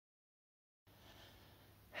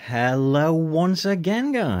Hello once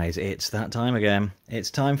again, guys. It's that time again. It's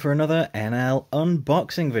time for another NL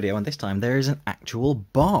unboxing video, and this time there is an actual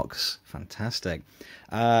box. Fantastic.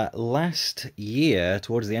 Last year,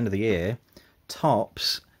 towards the end of the year,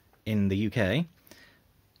 Topps in the UK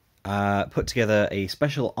put together a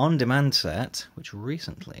special on-demand set, which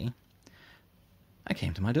recently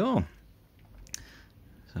came to my door.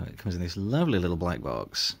 So it comes in this lovely little black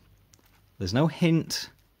box. There's no hint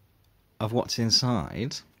of what's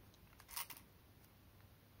inside,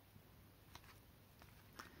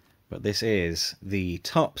 but this is the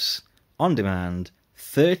Topps on-demand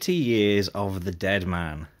 30 Years of the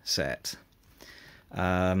Deadman set.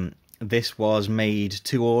 This was made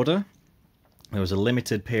to order. There was a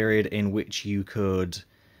limited period in which you could,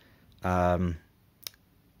 you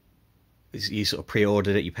sort of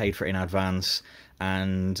pre-ordered it, you paid for it in advance,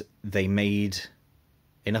 and they made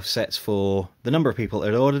enough sets for the number of people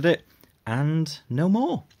that had ordered it, and no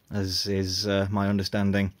more, as is my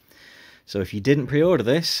understanding. So if you didn't pre-order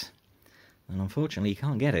this, then unfortunately you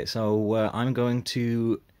can't get it. So I'm going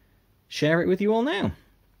to share it with you all now.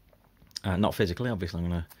 Not physically, obviously. I'm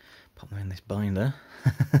going to pop them in this binder.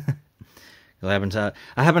 I happen to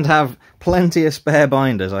have plenty of spare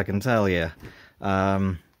binders, I can tell you.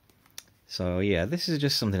 So yeah, this is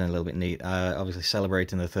just something a little bit neat. Obviously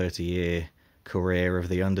celebrating the 30-year career of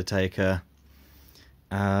The Undertaker,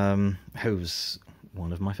 who's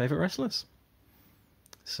one of my favourite wrestlers.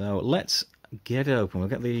 So let's get it open. We'll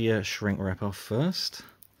get the shrink wrap off first.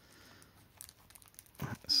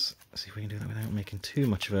 Let's see if we can do that without making too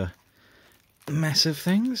much of a mess of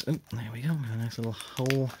things. Oh, there we go. A nice little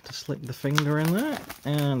hole to slip the finger in there,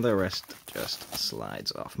 and the rest just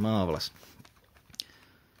slides off. Marvellous.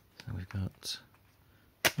 So we've got...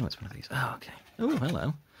 oh, it's one of these. Oh, okay. Oh,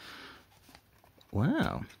 hello.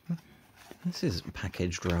 Wow. This is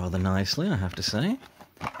packaged rather nicely, I have to say.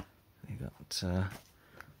 We've got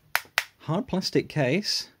hard plastic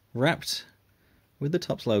case wrapped with the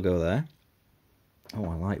Topps logo there. Oh,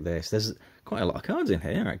 I like this. There's quite a lot of cards in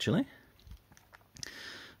here, actually.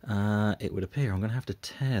 It would appear I'm going to have to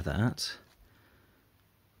tear that,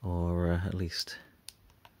 or at least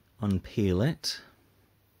unpeel it.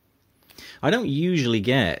 I don't usually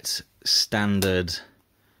get standard...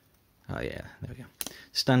 oh yeah, there we go.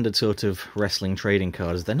 Standard sort of wrestling trading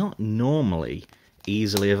cards. They're not normally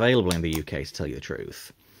easily available in the UK, to tell you the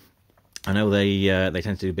truth. I know they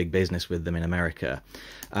tend to do big business with them in America.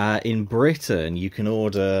 In Britain, you can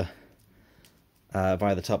order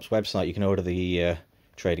via the Topps website. You can order the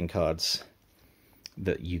trading cards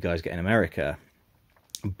that you guys get in America,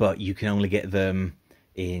 but you can only get them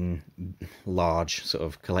in large sort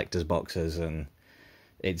of collector's boxes, and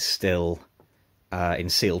it's still in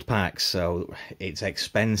sealed packs, so it's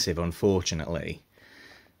expensive, unfortunately.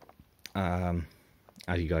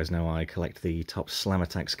 As you guys know, I collect the Topps Slam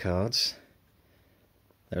Attacks cards.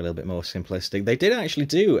 They're a little bit more simplistic. They did actually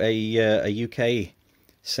do a UK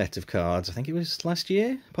set of cards. I think it was last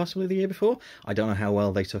year, possibly the year before. I don't know how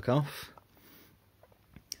well they took off,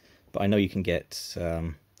 but I know you can get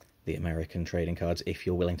the American trading cards if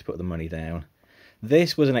you're willing to put the money down.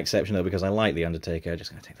 This was an exception, though, because I like The Undertaker. Just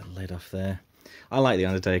going to take the lid off there. I like The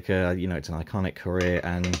Undertaker. You know, it's an iconic career,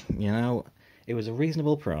 and, you know, it was a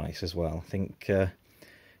reasonable price as well. I think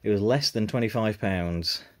it was less than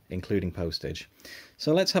 £25, including postage.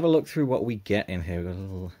 So let's have a look through what we get in here. We've got a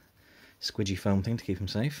little squidgy foam thing to keep them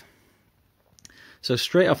safe. So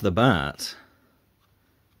straight off the bat,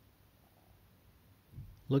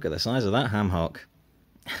 look at the size of that ham hock.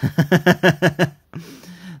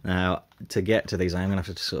 Now, to get to these, I'm going to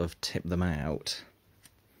have to sort of tip them out.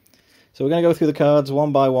 So we're going to go through the cards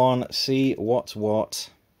one by one, see what's what.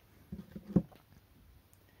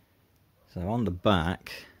 So on the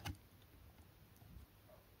back,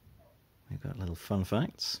 we've got little fun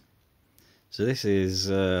facts. So this is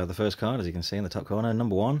the first card, as you can see in the top corner,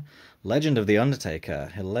 number 1, Legend of the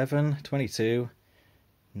Undertaker,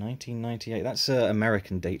 11/22/1998. That's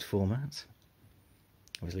American date format.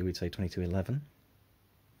 Obviously we'd say 22/11.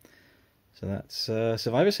 So that's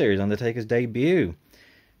Survivor Series, Undertaker's debut.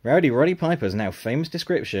 Rowdy Roddy Piper's now famous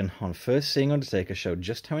description on first seeing Undertaker showed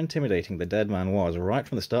just how intimidating the Deadman was right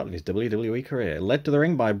from the start of his WWE career. Led to the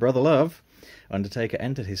ring by Brother Love, Undertaker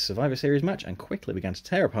entered his Survivor Series match and quickly began to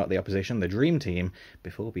tear apart the opposition, the Dream Team,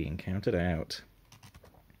 before being counted out.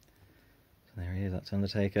 So there he is, that's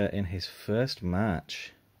Undertaker in his first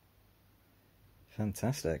match.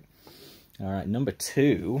 Fantastic. Alright, number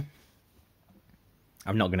 2.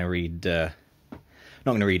 I'm not going to read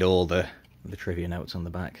all the trivia notes on the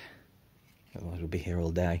back, otherwise we'll be here all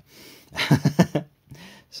day.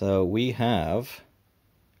 So we have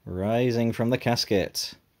Rising from the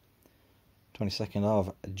Casket, 22nd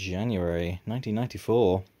of January,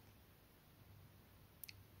 1994.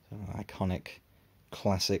 So, iconic,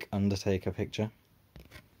 classic Undertaker picture.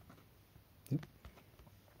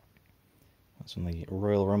 That's from the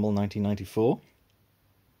Royal Rumble 1994.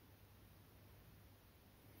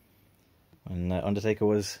 When Undertaker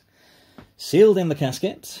was sealed in the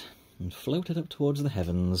casket and floated up towards the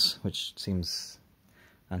heavens, which seems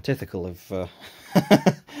antithetical of, of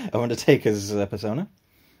Undertaker's persona.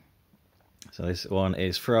 So this one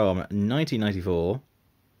is from 1994,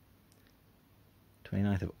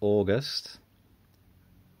 29th of August,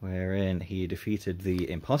 wherein he defeated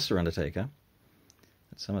the imposter Undertaker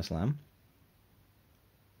at SummerSlam.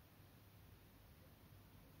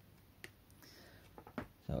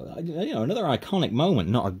 So, you know, another iconic moment.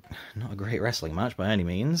 Not a great wrestling match by any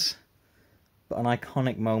means, but an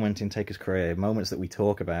iconic moment in Taker's career. Moments that we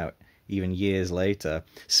talk about even years later.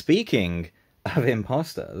 Speaking of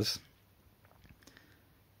imposters,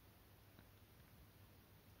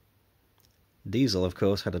 Diesel, of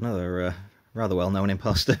course, had another rather well-known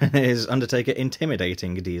imposter. Is Undertaker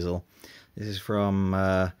intimidating Diesel. This is from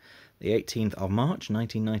the 18th of March,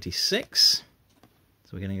 1996.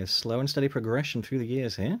 So we're getting a slow and steady progression through the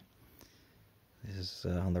years here. This is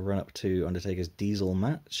on the run-up to Undertaker's Diesel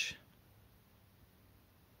match.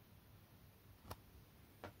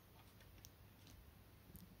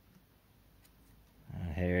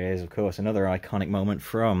 Here is, of course, another iconic moment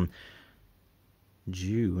from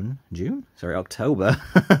October.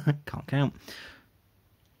 Can't count.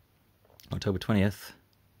 October 20th,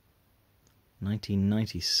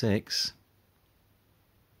 1996.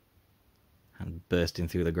 And bursting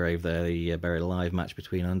through the grave there, the Buried Alive match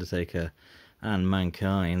between Undertaker and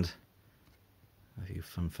Mankind. A few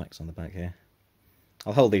fun facts on the back here.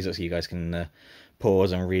 I'll hold these up so you guys can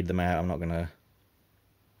pause and read them out. I'm not going to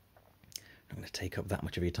take up that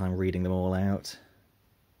much of your time reading them all out.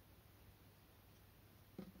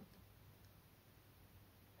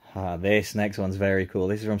 This next one's very cool.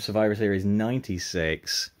 This is from Survivor Series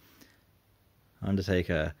 96.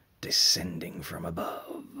 Undertaker descending from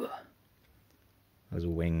above. Those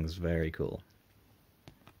wings, very cool.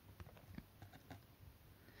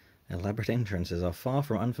 Elaborate entrances are far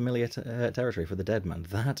from unfamiliar territory for the Deadman.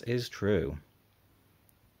 That is true.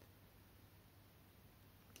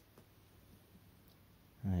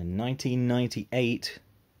 In 1998,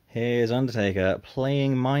 here's Undertaker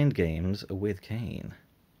playing mind games with Kane.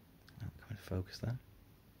 Oh, come and focus there.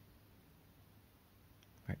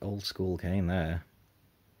 Very old school Kane there.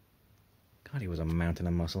 God, he was a mountain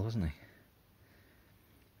of muscle, wasn't he?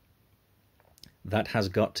 That has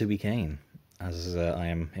got to be Kane, as I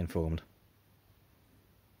am informed.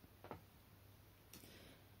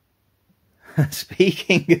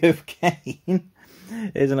 Speaking of Kane,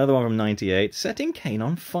 here's another one from 98, setting Kane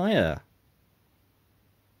on fire.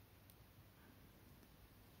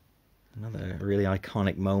 Another really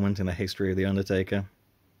iconic moment in the history of The Undertaker.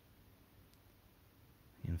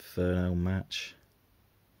 The Inferno match.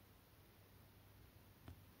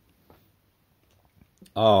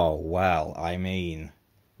 Oh, well, I mean,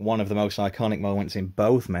 one of the most iconic moments in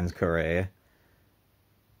both men's career.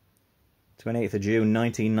 28th of June,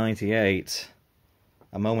 1998.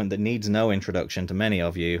 A moment that needs no introduction to many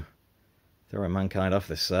of you. Throwing Mankind off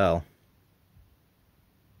the cell.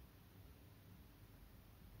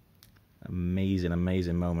 Amazing,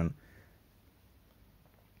 amazing moment.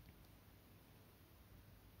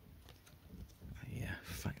 Yeah,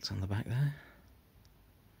 facts on the back there.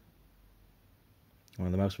 One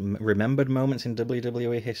of the most remembered moments in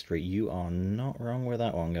WWE history. You are not wrong with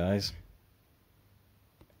that one, guys.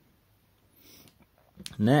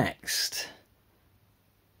 Next.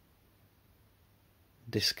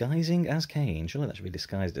 Disguising as Kane. Surely that should be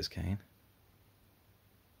disguised as Kane.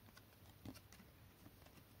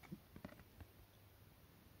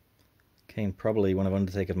 Kane, probably one of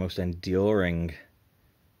Undertaker's most enduring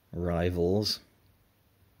rivals.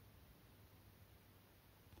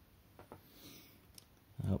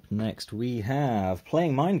 Up next we have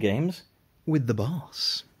playing mind games with the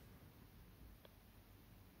boss.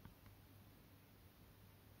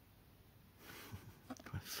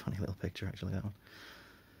 Quite a funny little picture, actually, that one.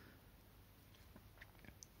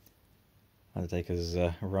 Undertaker's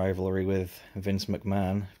rivalry with Vince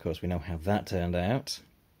McMahon. Of course, we know how that turned out.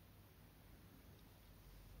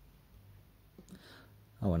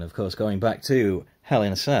 Oh, and of course, going back to Hell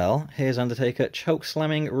in a Cell, here's Undertaker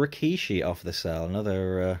choke-slamming Rikishi off the cell.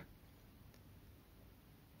 Another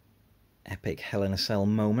epic Hell in a Cell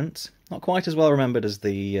moment. Not quite as well remembered as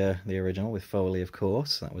the original, with Foley, of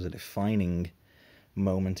course. That was a defining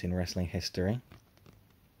moment in wrestling history.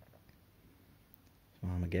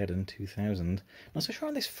 Armageddon 2000. Not so sure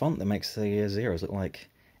on this font that makes the zeros look like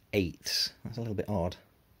 8s. That's a little bit odd.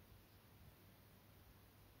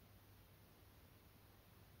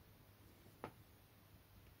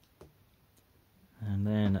 And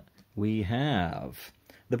then we have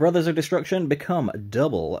the Brothers of Destruction become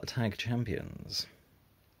double tag champions.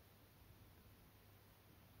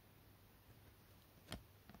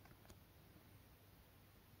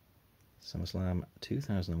 SummerSlam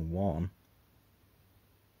 2001.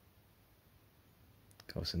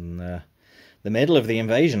 Of course, in the middle of the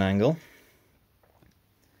invasion angle.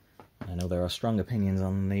 I know there are strong opinions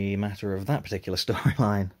on the matter of that particular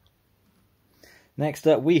storyline. Next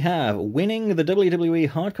up, we have winning the WWE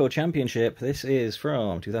Hardcore Championship. This is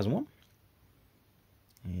from 2001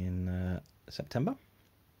 in September.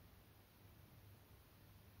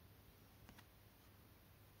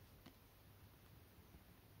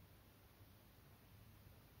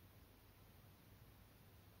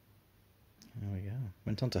 There we go.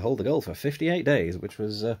 Went on to hold the gold for 58 days, which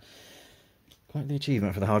was quite the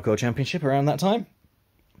achievement for the Hardcore Championship around that time.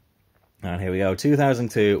 And here we go,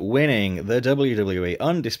 2002, winning the WWE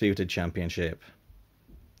Undisputed Championship,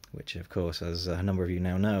 which, of course, as a number of you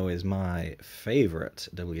now know, is my favourite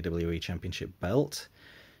WWE Championship belt.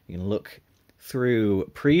 You can look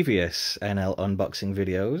through previous NL unboxing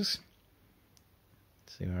videos.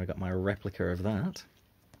 See where I got my replica of that.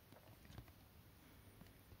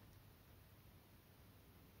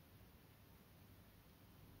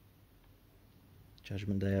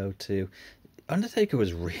 Judgment Day 02. Undertaker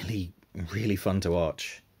was really fun to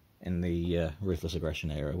watch in the Ruthless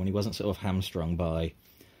Aggression era, when he wasn't sort of hamstrung by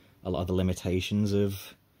a lot of the limitations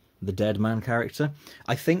of the Deadman character.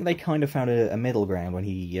 I think they kind of found a middle ground when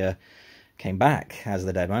he came back as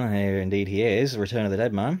the Deadman, and here indeed he is, Return of the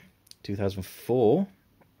Deadman, 2004.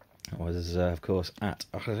 That was, of course, at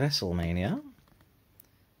WrestleMania.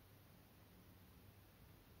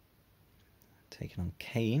 Taking on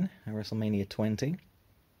Kane at WrestleMania 20.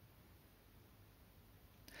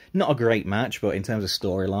 Not a great match, but in terms of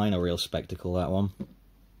storyline, a real spectacle, that one.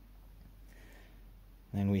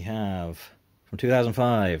 Then we have, from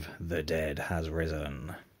 2005, The Dead Has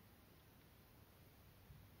Risen.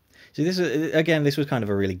 See, this was kind of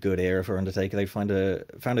a really good era for Undertaker. They found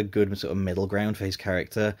a good sort of middle ground for his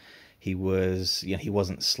character. He was, he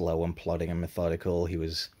wasn't slow and plodding and methodical. He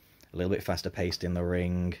was a little bit faster paced in the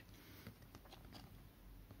ring.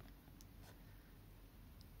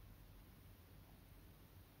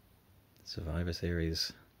 Survivor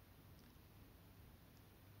Series.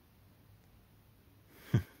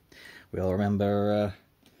 We all remember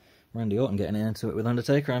Randy Orton getting into it with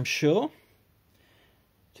Undertaker, I'm sure.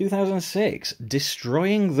 2006,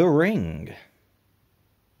 Destroying the Ring.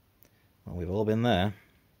 Well, we've all been there.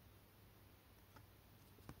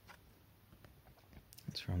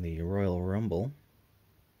 It's from the Royal Rumble.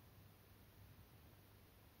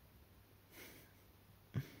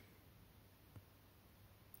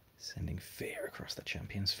 Sending fear across the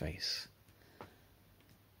champion's face.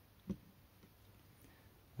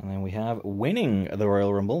 And then we have winning the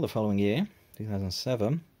Royal Rumble the following year,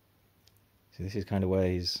 2007. So this is kind of where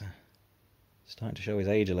he's starting to show his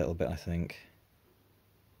age a little bit, I think.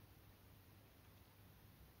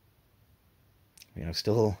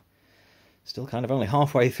 Still kind of only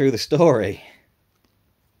halfway through the story.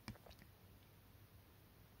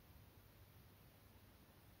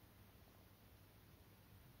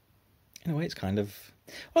 In a way, it's kind of...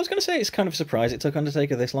 Well, I was going to say it's kind of a surprise it took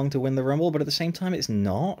Undertaker this long to win the Rumble, but at the same time it's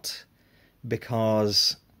not,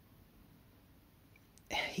 because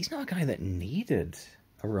he's not a guy that needed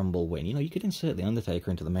a Rumble win. You could insert the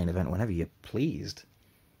Undertaker into the main event whenever you pleased.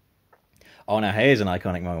 Oh, now here's an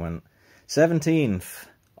iconic moment. 17th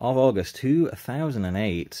of August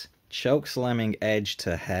 2008, choke slamming Edge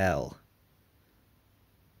to hell.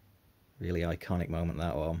 Really iconic moment,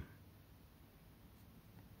 that one.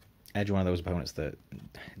 Edge, one of those opponents that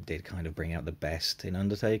did kind of bring out the best in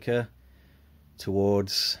Undertaker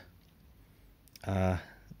towards the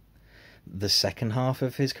second half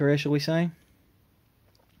of his career, shall we say.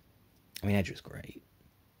 I mean, Edge was great.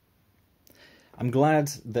 I'm glad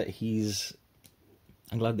that he's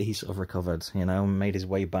sort of recovered, made his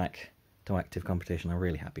way back to active competition. I'm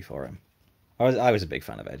really happy for him. I was a big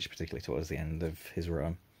fan of Edge, particularly towards the end of his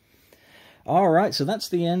run. Alright, so that's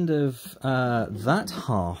the end of that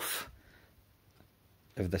half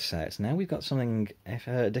of the set. Now we've got something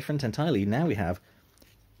different entirely. Now we have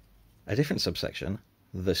a different subsection,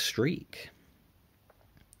 The Streak.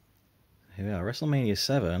 Here we are, WrestleMania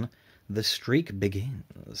 7, The Streak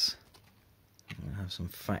begins. I have some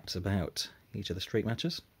facts about each of the Streak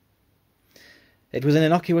matches. It was an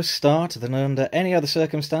innocuous start that under any other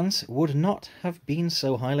circumstance would not have been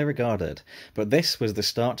so highly regarded, but this was the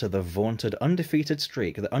start to the vaunted undefeated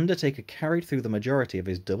streak that Undertaker carried through the majority of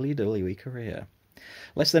his WWE career.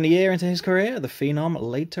 Less than a year into his career, the Phenom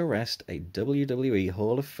laid to rest a WWE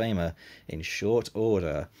Hall of Famer in short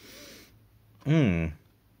order. Oh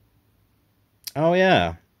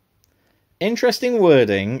yeah. Interesting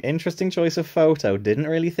wording, interesting choice of photo. Didn't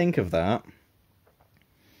really think of that.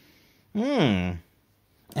 Well,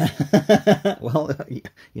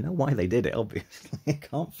 you know why they did it, obviously. You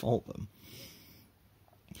can't fault them.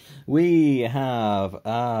 We have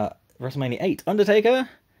WrestleMania 8, Undertaker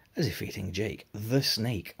defeating Jake the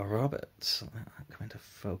Snake Roberts. Come into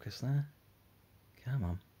focus there. Come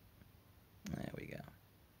on. There we go.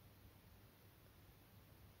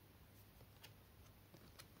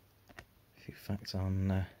 A few facts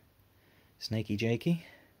on Snakey Jakey.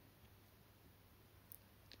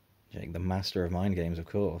 Jake, the master of mind games, of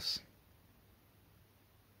course.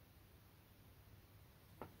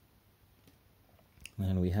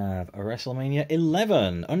 Then we have a WrestleMania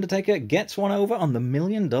 11. Undertaker gets one over on the $1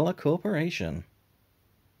 Million Corporation.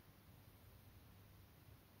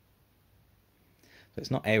 So it's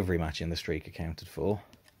not every match in the streak accounted for.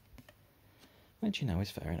 Which, you know,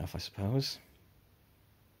 is fair enough, I suppose.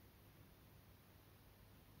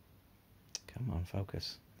 Come on,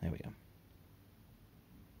 focus. There we go.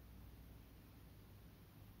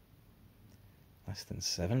 Less than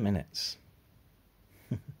 7 minutes.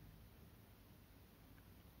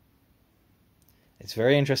 It's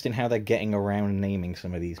very interesting how they're getting around naming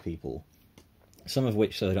some of these people. Some of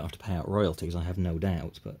which so they don't have to pay out royalties, I have no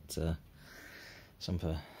doubt, but some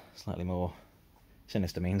for slightly more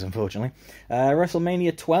sinister means, unfortunately.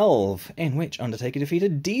 WrestleMania 12, in which Undertaker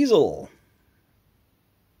defeated Diesel.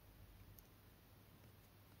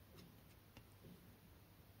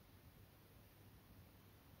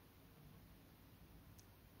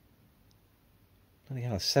 Bloody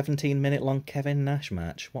hell, a 17-minute-long Kevin Nash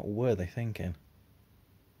match. What were they thinking?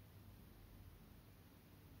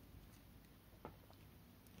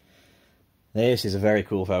 This is a very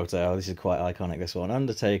cool photo. This is quite iconic, this one.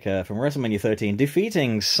 Undertaker from WrestleMania 13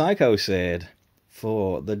 defeating Psycho Sid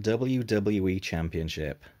for the WWE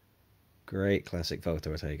Championship. Great classic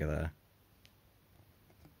photo taker there.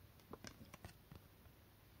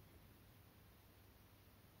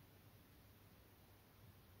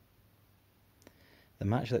 The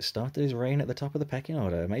match that started his reign at the top of the pecking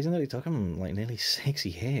order. Amazing that it took him like nearly 6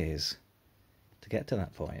 years to get to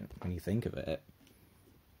that point, when you think of it.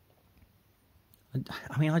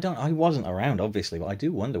 I mean, I wasn't around, obviously, but I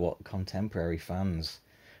do wonder what contemporary fans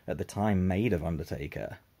at the time made of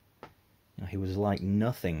Undertaker. You know, he was like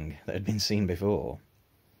nothing that had been seen before.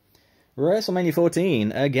 WrestleMania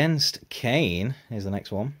 14 against Kane. Here's the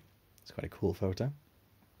next one. It's quite a cool photo.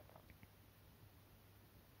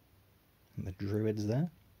 And the druids there.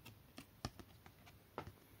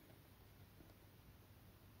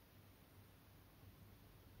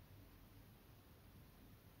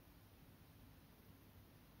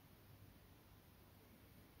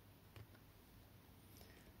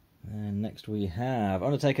 And next we have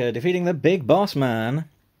Undertaker defeating the Big Boss Man.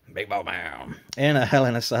 Big Boss Man. In a Hell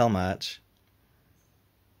in a Cell match.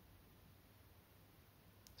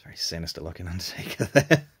 It's very sinister looking Undertaker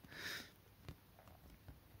there.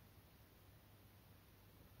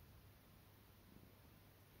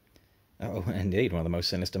 Oh, indeed, one of the most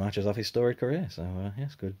sinister matches of his storied career. So,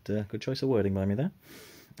 yes, good choice of wording by me there.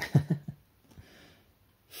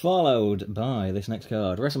 Followed by this next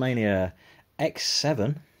card, WrestleMania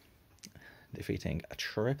X7, defeating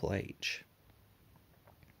Triple H.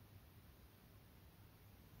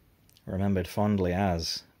 Remembered fondly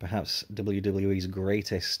as perhaps WWE's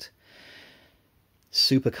greatest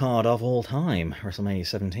supercard of all time, WrestleMania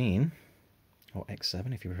 17, or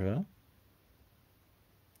X7 if you prefer.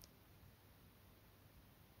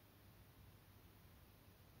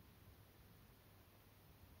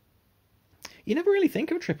 You never really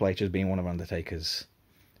think of Triple H as being one of Undertaker's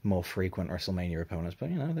more frequent WrestleMania opponents,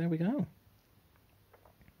 but, you know, there we go.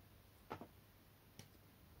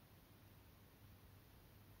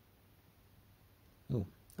 Ooh.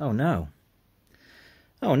 Oh, no.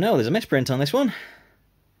 Oh, no, there's a misprint on this one.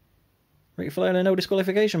 Ric Flair in a no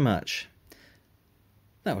disqualification match.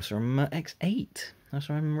 That was from X8. That was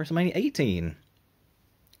from WrestleMania 18.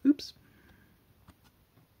 Oops.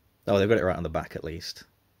 Oh, they've got it right on the back, at least.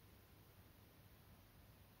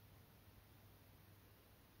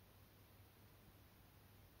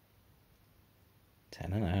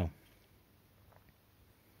 10-0.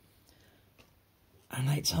 And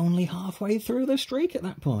it's only halfway through the streak at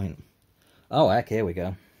that point. Oh, heck, here we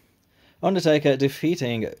go. Undertaker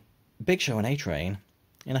defeating Big Show and A-Train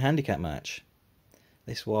in a handicap match.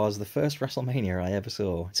 This was the first WrestleMania I ever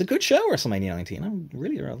saw. It's a good show, WrestleMania 19. I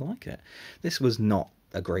really like it. This was not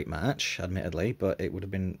a great match, admittedly, but it would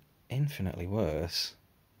have been infinitely worse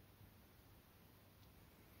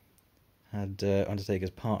had Undertaker's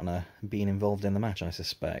partner been involved in the match, I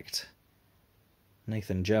suspect.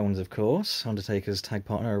 Nathan Jones, of course, Undertaker's tag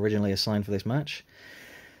partner, originally assigned for this match,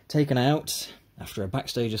 taken out after a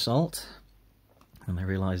backstage assault when they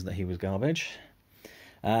realised that he was garbage.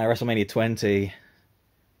 WrestleMania 20,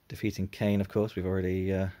 defeating Kane, of course. We've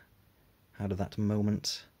already had that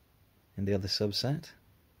moment in the other subset.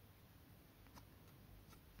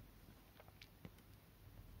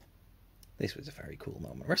 This was a very cool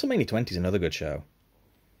moment. WrestleMania 20 is another good show.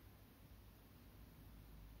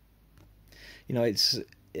 You know,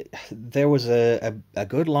 there was a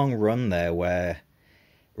good long run there where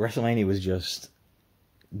WrestleMania was just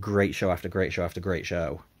great show after great show after great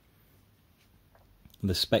show.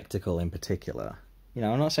 The spectacle in particular. You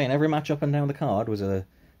know, I'm not saying every match up and down the card was a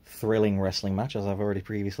thrilling wrestling match, as I've already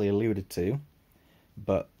previously alluded to,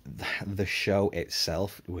 but the show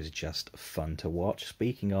itself was just fun to watch.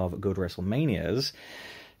 Speaking of good WrestleManias,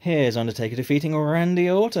 here's Undertaker defeating Randy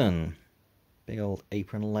Orton. Big old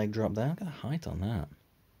apron leg drop there. Look at the height on that.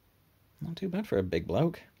 Not too bad for a big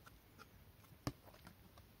bloke.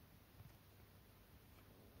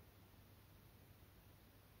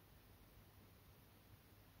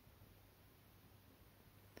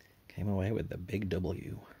 Came away with the big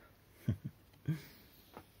W.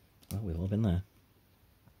 Well, we've all been there.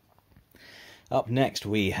 Up next,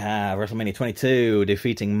 we have WrestleMania 22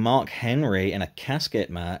 defeating Mark Henry in a casket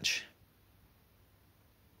match.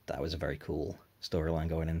 That was a very cool storyline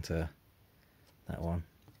going into that one.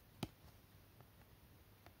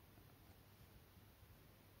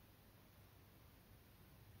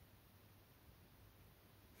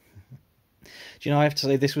 Do you know, I have to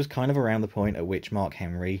say, this was kind of around the point at which Mark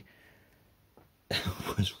Henry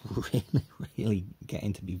was really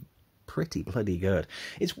getting to be pretty bloody good.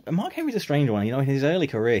 Mark Henry's a strange one. You know, in his early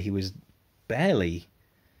career, he was barely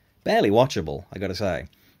watchable, I gotta say.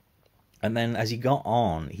 And then as he got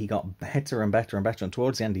on, he got better and better and better. And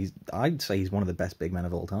towards the end, I'd say he's one of the best big men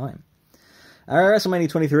of all time. WrestleMania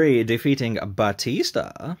 23 defeating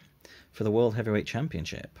Batista for the World Heavyweight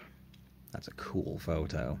Championship. That's a cool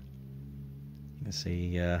photo. You can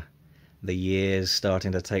see the years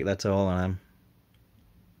starting to take their toll on him.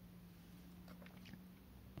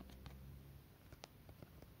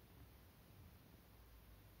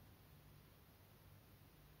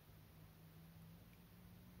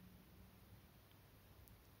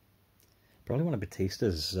 Probably one of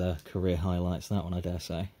Batista's career highlights, that one, I dare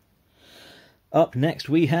say. Up next,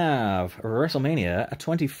 we have WrestleMania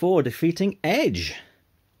 24 defeating Edge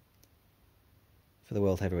for the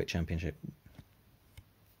World Heavyweight Championship.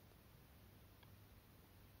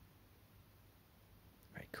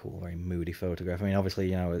 Very cool, very moody photograph. I mean, obviously,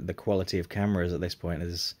 you know, the quality of cameras at this point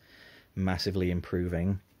is massively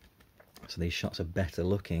improving. So these shots are better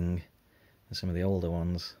looking than some of the older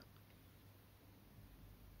ones.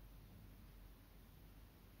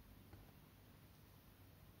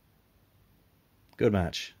 Good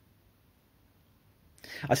match.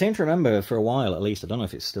 I seem to remember for a while, at least, I don't know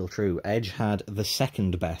if it's still true, Edge had the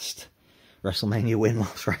second best WrestleMania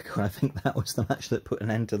win-loss record. I think that was the match that put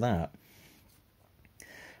an end to that.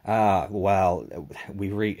 Well,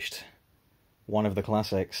 we reached one of the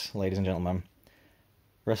classics, ladies and gentlemen.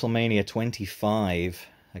 WrestleMania 25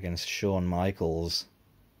 against Shawn Michaels.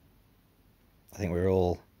 I think we were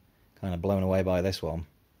all kind of blown away by this one.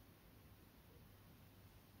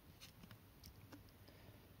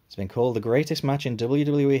 It's been called the greatest match in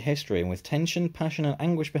WWE history, and with tension, passion and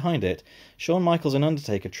anguish behind it, Shawn Michaels and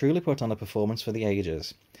Undertaker truly put on a performance for the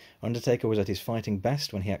ages. Undertaker was at his fighting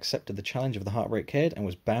best when he accepted the challenge of the Heartbreak Kid and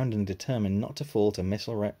was bound and determined not to fall to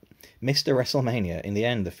Mr. WrestleMania. In the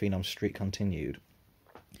end, the Phenom streak continued.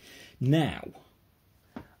 Now,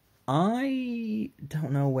 I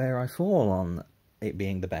don't know where I fall on it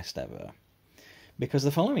being the best ever. Because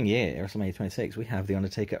the following year, WrestleMania 26, we have The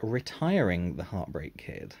Undertaker retiring the Heartbreak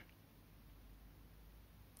Kid.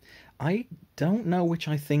 I don't know which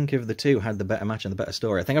I think of the two had the better match and the better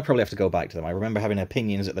story. I think I probably have to go back to them. I remember having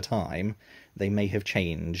opinions at the time. They may have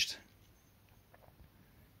changed.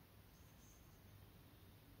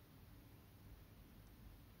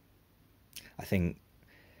 I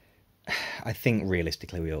think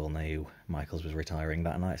realistically we all knew Michaels was retiring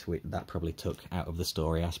that night, so that probably took out of the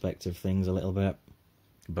story aspect of things a little bit.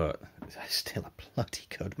 But still a bloody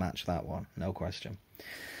good match, that one, no question.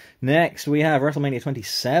 Next, we have WrestleMania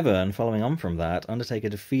 27, following on from that. Undertaker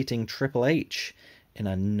defeating Triple H in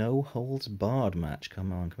a no-holds-barred match.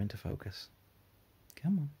 Come on, come into focus.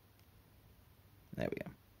 Come on. There we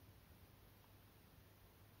go.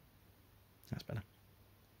 That's better.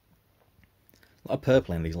 A lot of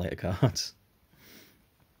purple in these later cards.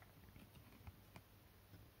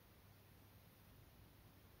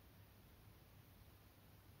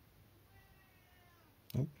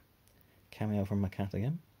 Oh, cameo from my cat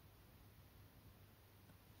again.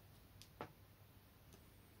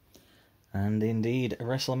 And indeed,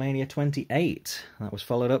 WrestleMania 28. That was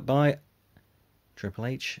followed up by Triple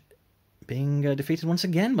H being defeated once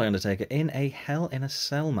again by Undertaker in a Hell in a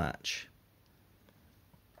Cell match.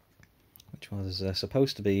 Which was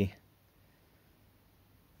supposed to be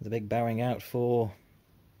the big bowing out for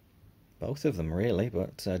both of them, really,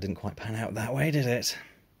 but didn't quite pan out that way, did it?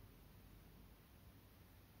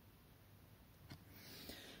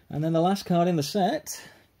 And then the last card in the set...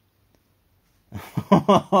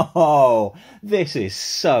 Oh, this is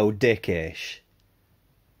so dickish.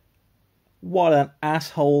 What an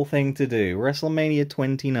asshole thing to do. WrestleMania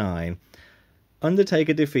 29.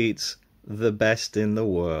 Undertaker defeats the best in the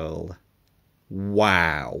world.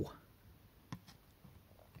 Wow.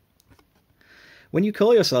 When you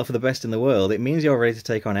call yourself the best in the world, it means you're ready to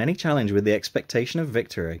take on any challenge with the expectation of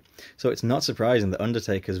victory. So it's not surprising that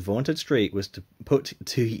Undertaker's vaunted streak was put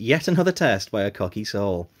to yet another test by a cocky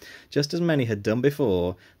soul. Just as many had done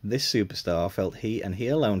before, this superstar felt he and he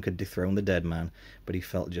alone could dethrone the Deadman, but he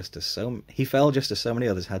fell just as so many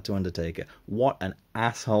others had to Undertaker. What an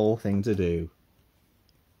asshole thing to do.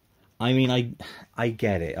 I mean, I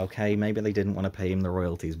get it, okay? Maybe they didn't want to pay him the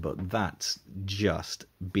royalties, but that's just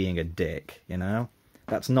being a dick, you know?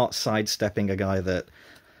 That's not sidestepping a guy that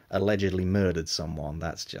allegedly murdered someone.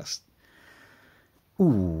 That's just...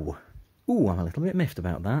 Ooh, I'm a little bit miffed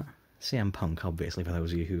about that. CM Punk, obviously, for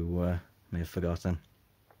those of you who may have forgotten.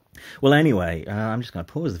 Well, anyway, I'm just going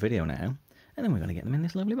to pause the video now, and then we're going to get them in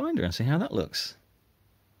this lovely binder and see how that looks.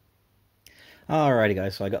 Alrighty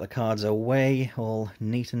guys, so I got the cards away, all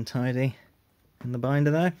neat and tidy in the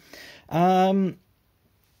binder there.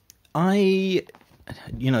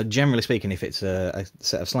 Generally speaking, if it's a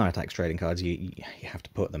set of Slam Attacks trading cards, you have to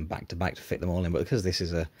put them back to back to fit them all in, but because this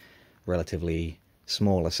is a relatively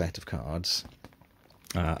smaller set of cards,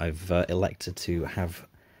 I've elected to have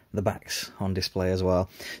the backs on display as well.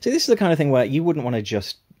 So this is the kind of thing where you wouldn't want to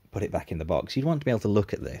just put it back in the box. You'd want to be able to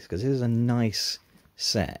look at this, because this is a nice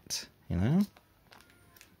set, you know?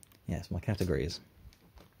 Yes, my categories.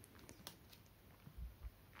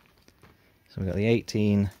 So we've got the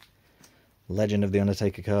 18 Legend of the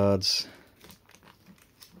Undertaker cards.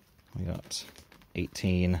 We got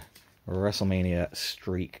 18 WrestleMania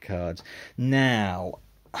Streak cards. Now,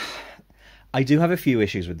 I do have a few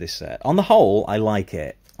issues with this set. On the whole, I like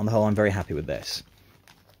it. On the whole, I'm very happy with this.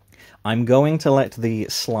 I'm going to let the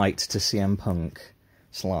slight to CM Punk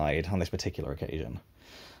slide on this particular occasion.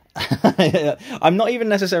 I'm not even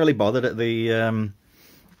necessarily bothered at the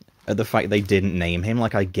fact they didn't name him.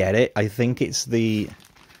 Like, I get it. I think it's the...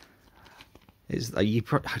 I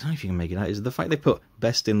don't know if you can make it out. Is the fact they put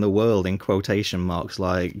 "best in the world" in quotation marks,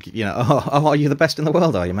 like, you know, oh, are you the best in the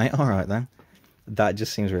world, are you, mate? All right, then. That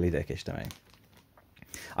just seems really dickish to me.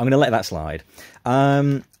 I'm going to let that slide.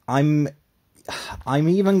 I'm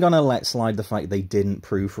even going to let slide the fact they didn't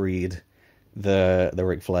proofread the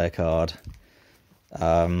Ric Flair card,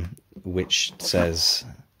 which says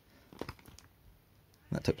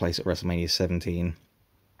that took place at WrestleMania 17.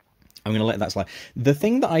 I'm going to let that slide. The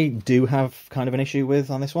thing that I do have kind of an issue with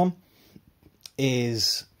on this one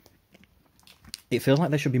is it feels like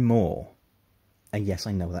there should be more. And yes,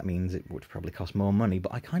 I know that means it would probably cost more money,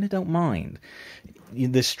 but I kind of don't mind.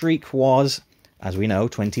 The streak was, as we know,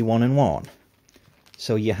 21-1.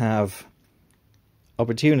 So you have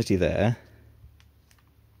opportunity there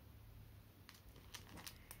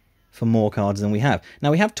for more cards than we have. Now,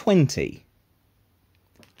 we have 20.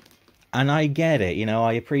 And I get it, you know,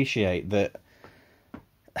 I appreciate that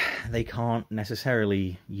they can't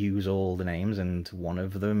necessarily use all the names, and one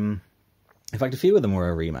of them... In fact, a few of them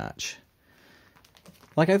were a rematch.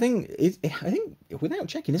 Like, I think, without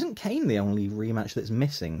checking, isn't Kane the only rematch that's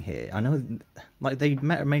missing here? I know, like, they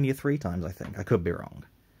met at Mania 3 times, I think. I could be wrong.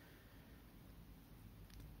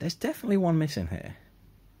 There's definitely one missing here.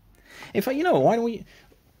 In fact, you know what, why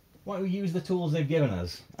don't we use the tools they've given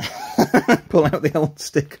us? Pull out the old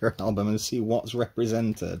sticker album and see what's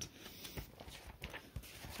represented.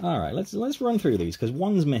 Alright, let's run through these, because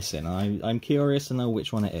one's missing. I'm curious to know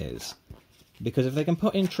which one it is. Because if they can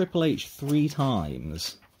put in Triple H 3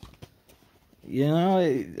 times, you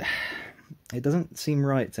know, It doesn't seem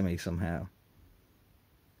right to me somehow.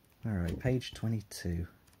 Alright, page 22.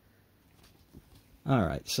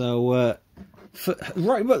 Alright, so,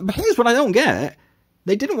 right, but here's what I don't get.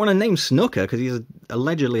 They didn't want to name Snooker because he's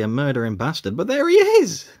allegedly a murdering bastard, but there he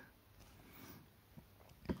is!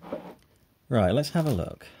 Right, let's have a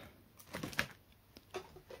look.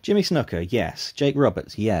 Jimmy Snooker, yes. Jake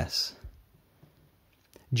Roberts, yes.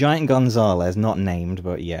 Giant Gonzalez, not named,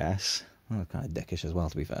 but yes. Oh, kind of dickish as well,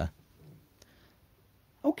 to be fair.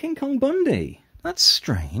 Oh, King Kong Bundy. That's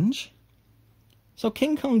strange. So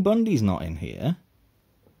King Kong Bundy's not in here.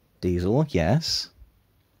 Diesel, yes.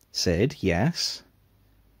 Sid, yes.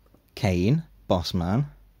 Kane, Bossman.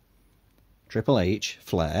 Triple H,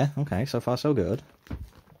 Flair. Okay, so far so good.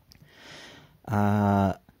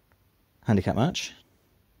 Handicap match.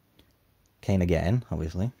 Kane again,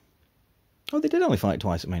 obviously. Oh, they did only fight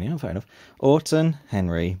twice at Mania, fair enough. Orton,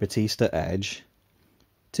 Henry, Batista, Edge.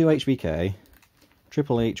 2 HBK.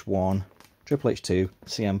 Triple H 1. Triple H 2.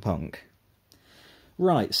 CM Punk.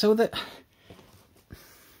 Right, so that...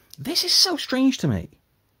 This is so strange to me.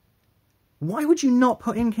 Why would you not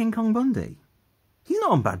put in King Kong Bundy? He's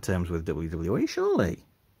not on bad terms with WWE, surely.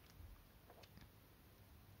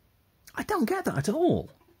 I don't get that at all.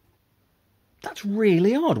 That's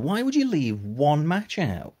really odd. Why would you leave one match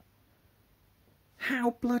out?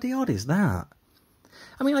 How bloody odd is that?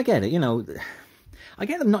 I mean, I get it, you know. I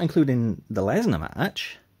get them not including the Lesnar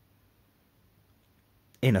match.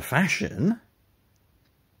 In a fashion.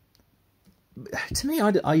 To me,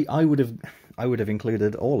 I would have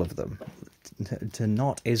included all of them. To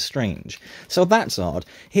not is strange. So that's odd.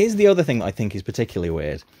 Here's the other thing that I think is particularly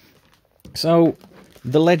weird. So,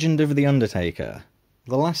 The Legend of The Undertaker.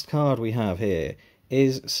 The last card we have here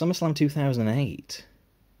is SummerSlam 2008.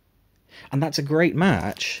 And that's a great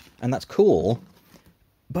match, and that's cool,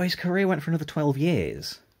 but his career went for another 12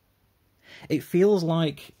 years. It feels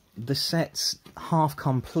like the set's half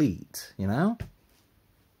complete, you know?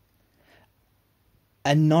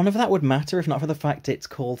 And none of that would matter if not for the fact it's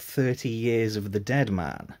called 30 Years of the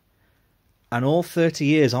Deadman. And all 30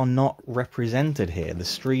 years are not represented here. The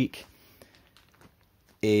streak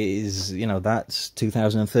is, you know, that's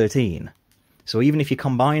 2013. So even if you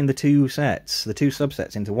combine the two sets, the two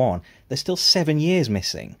subsets into one, there's still 7 years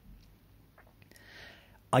missing.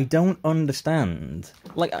 I don't understand.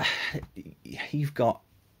 Like, you've got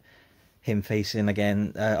him facing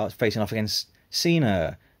off against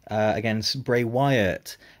Cena, against Bray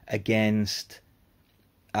Wyatt, against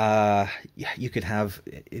you could have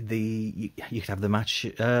the match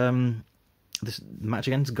this match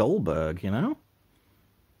against Goldberg, you know?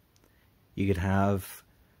 You could have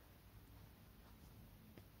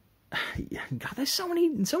God, there's so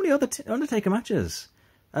many other Undertaker matches.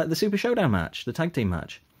 The Super Showdown match, the tag team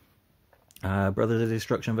match. Brothers of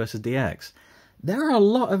Destruction versus DX. There are a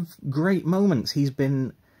lot of great moments he's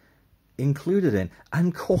been included in.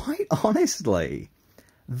 And quite honestly,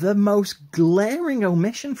 the most glaring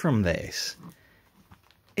omission from this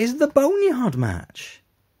is the Boneyard match.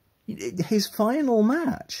 His final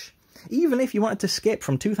match. Even if you wanted to skip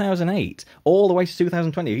from 2008 all the way to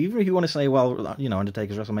 2020, even if you want to say, well, you know,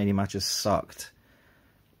 Undertaker's WrestleMania matches sucked,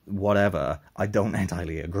 whatever, I don't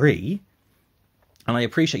entirely agree. And I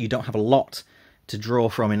appreciate you don't have a lot to draw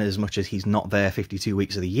from in as much as he's not there 52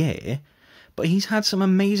 weeks of the year, but he's had some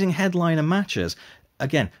amazing headliner matches.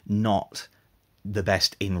 Again, not the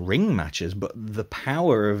best in-ring matches, but the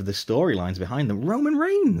power of the storylines behind them. Roman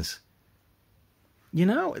Reigns. You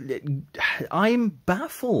know, I'm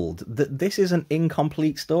baffled that this is an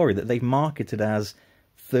incomplete story that they've marketed as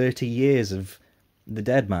 30 years of the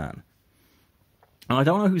Deadman. And I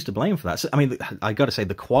don't know who's to blame for that. So, I mean, I got to say,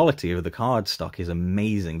 the quality of the card stock is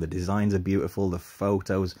amazing. The designs are beautiful. The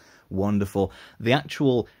photos, wonderful. The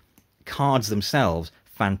actual cards themselves,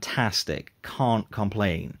 fantastic. Can't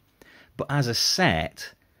complain. But as a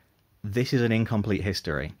set, this is an incomplete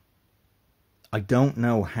history. I don't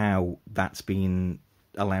know how that's been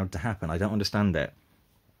allowed to happen. I don't understand it.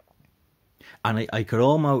 And I could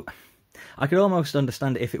almost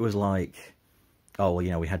understand it if it was like, oh, well, you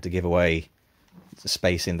know, we had to give away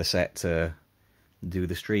space in the set to do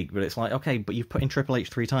the streak. But it's like, okay, but you've put in Triple H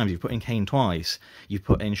 3 times, you've put in Kane twice, you've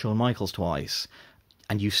put in Shawn Michaels twice,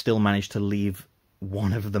 and you still managed to leave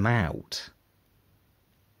one of them out.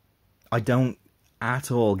 I don't at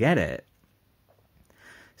all get it.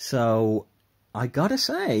 So I gotta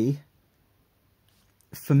say,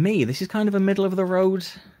 for me, this is kind of a middle-of-the-road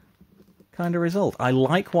kind of result. I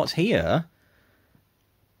like what's here,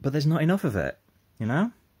 but there's not enough of it, you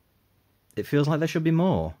know? It feels like there should be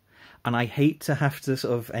more. And I hate to have to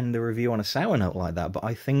sort of end the review on a sour note like that, but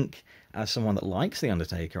I think, as someone that likes The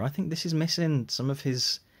Undertaker, I think this is missing some of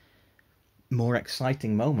his more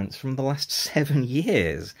exciting moments from the last 7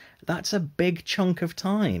 years. That's a big chunk of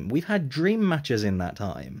time. We've had dream matches in that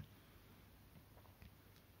time.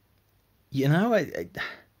 You know,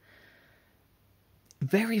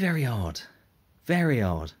 very, very odd. Very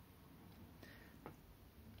odd.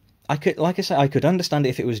 I could, like I said, I could understand it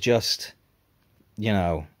if it was just, you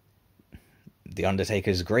know, The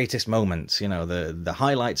Undertaker's greatest moments, you know, the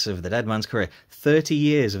highlights of the Deadman's career. 30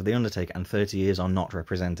 years of The Undertaker, and 30 years are not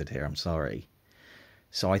represented here, I'm sorry.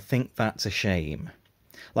 So I think that's a shame.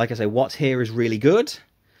 Like I say, what's here is really good.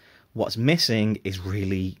 What's missing is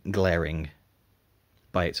really glaring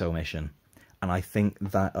by its omission. And I think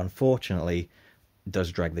that, unfortunately,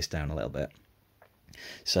 does drag this down a little bit.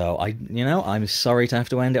 So, I'm sorry to have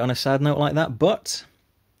to end it on a sad note like that, but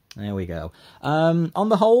there we go. On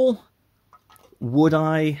the whole, would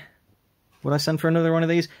I send for another one of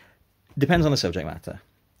these? Depends on the subject matter.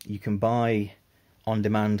 You can buy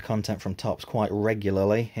on-demand content from Topps quite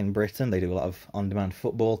regularly in Britain. They do a lot of on-demand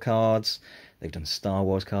football cards. They've done Star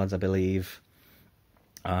Wars cards, I believe.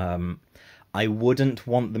 I wouldn't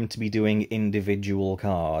want them to be doing individual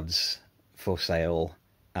cards for sale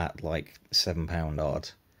at like £7 odd.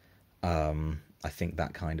 I think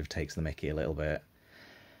that kind of takes the mickey a little bit.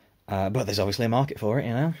 But there's obviously a market for it,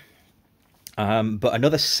 you know. But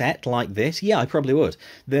another set like this, yeah, I probably would.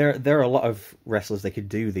 There are a lot of wrestlers they could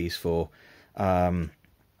do these for, and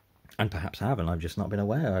perhaps have, and I've just not been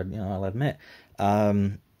aware. I'll admit.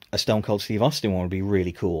 A Stone Cold Steve Austin one would be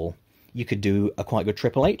really cool. You could do a quite good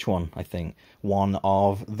Triple H one, I think. One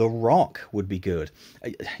of The Rock would be good.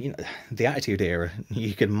 The Attitude Era,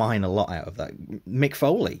 you could mine a lot out of that. Mick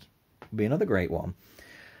Foley would be another great one.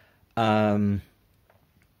 I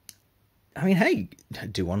mean, hey,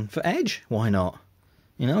 do one for Edge. Why not?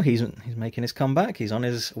 He's making his comeback. He's on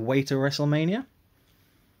his way to WrestleMania.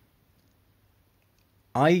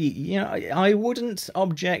 I wouldn't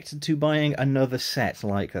object to buying another set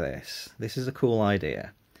like this. This is a cool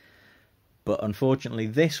idea. But unfortunately,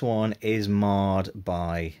 this one is marred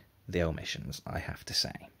by the omissions, I have to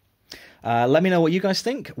say. Let me know what you guys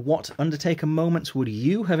think. What Undertaker moments would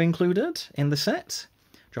you have included in the set?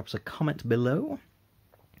 Drop us a comment below.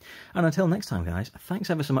 And until next time, guys, thanks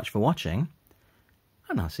ever so much for watching,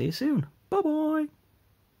 and I'll see you soon. Bye-bye!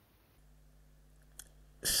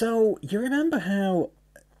 So, you remember how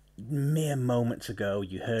mere moments ago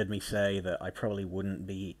you heard me say that I probably wouldn't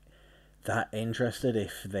be that interested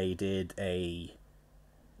if they did a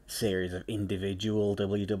series of individual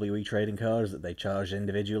WWE trading cards that they charged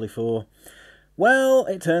individually for? Well,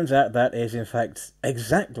 it turns out that is in fact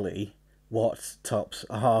exactly what Topps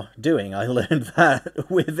are doing. I learned that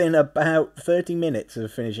within about 30 minutes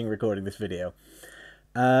of finishing recording this video.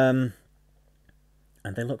 And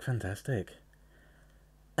they look fantastic.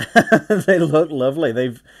 They look lovely.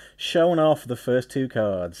 They've shown off the first 2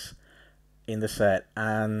 cards in the set,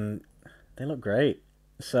 and they look great.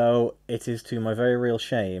 So it is to my very real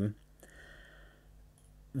shame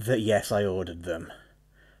that, yes, I ordered them.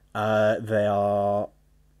 They are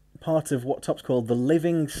part of what Topps called the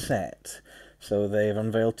Living Set. So they've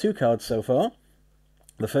unveiled 2 cards so far.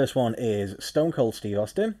 The first one is Stone Cold Steve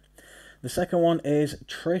Austin. The second one is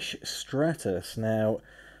Trish Stratus. Now,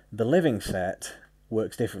 the Living Set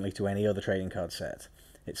works differently to any other trading card set.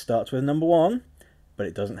 It starts with number 1, but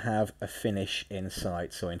it doesn't have a finish in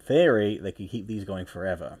sight. So in theory, they could keep these going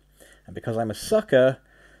forever. And because I'm a sucker,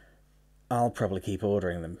 I'll probably keep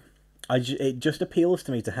ordering them. It just appeals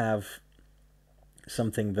to me to have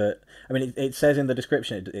something that... I mean, it says in the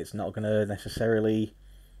description it's not going to necessarily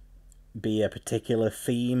be a particular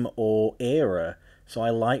theme or era. So I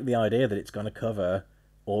like the idea that it's going to cover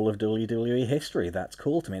all of WWE history. That's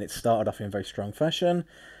cool to me. And it started off in very strong fashion.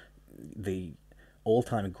 The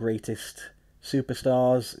all-time greatest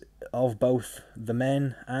superstars of both the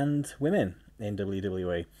men and women in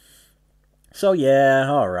WWE. So yeah,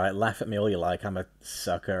 alright, laugh at me all you like. I'm a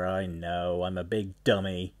sucker, I know. I'm a big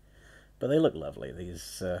dummy. But they look lovely.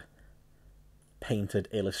 These painted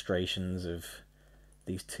illustrations of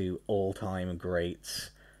these 2 all-time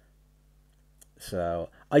greats. So,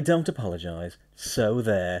 I don't apologise. So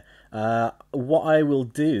there. What I will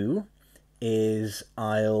do is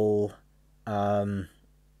I'll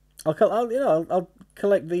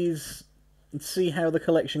collect these and see how the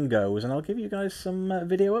collection goes, and I'll give you guys some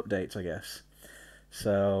video updates, I guess.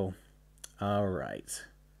 So, alright.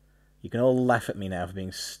 You can all laugh at me now for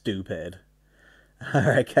being stupid.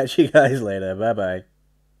 Alright, catch you guys later. Bye-bye.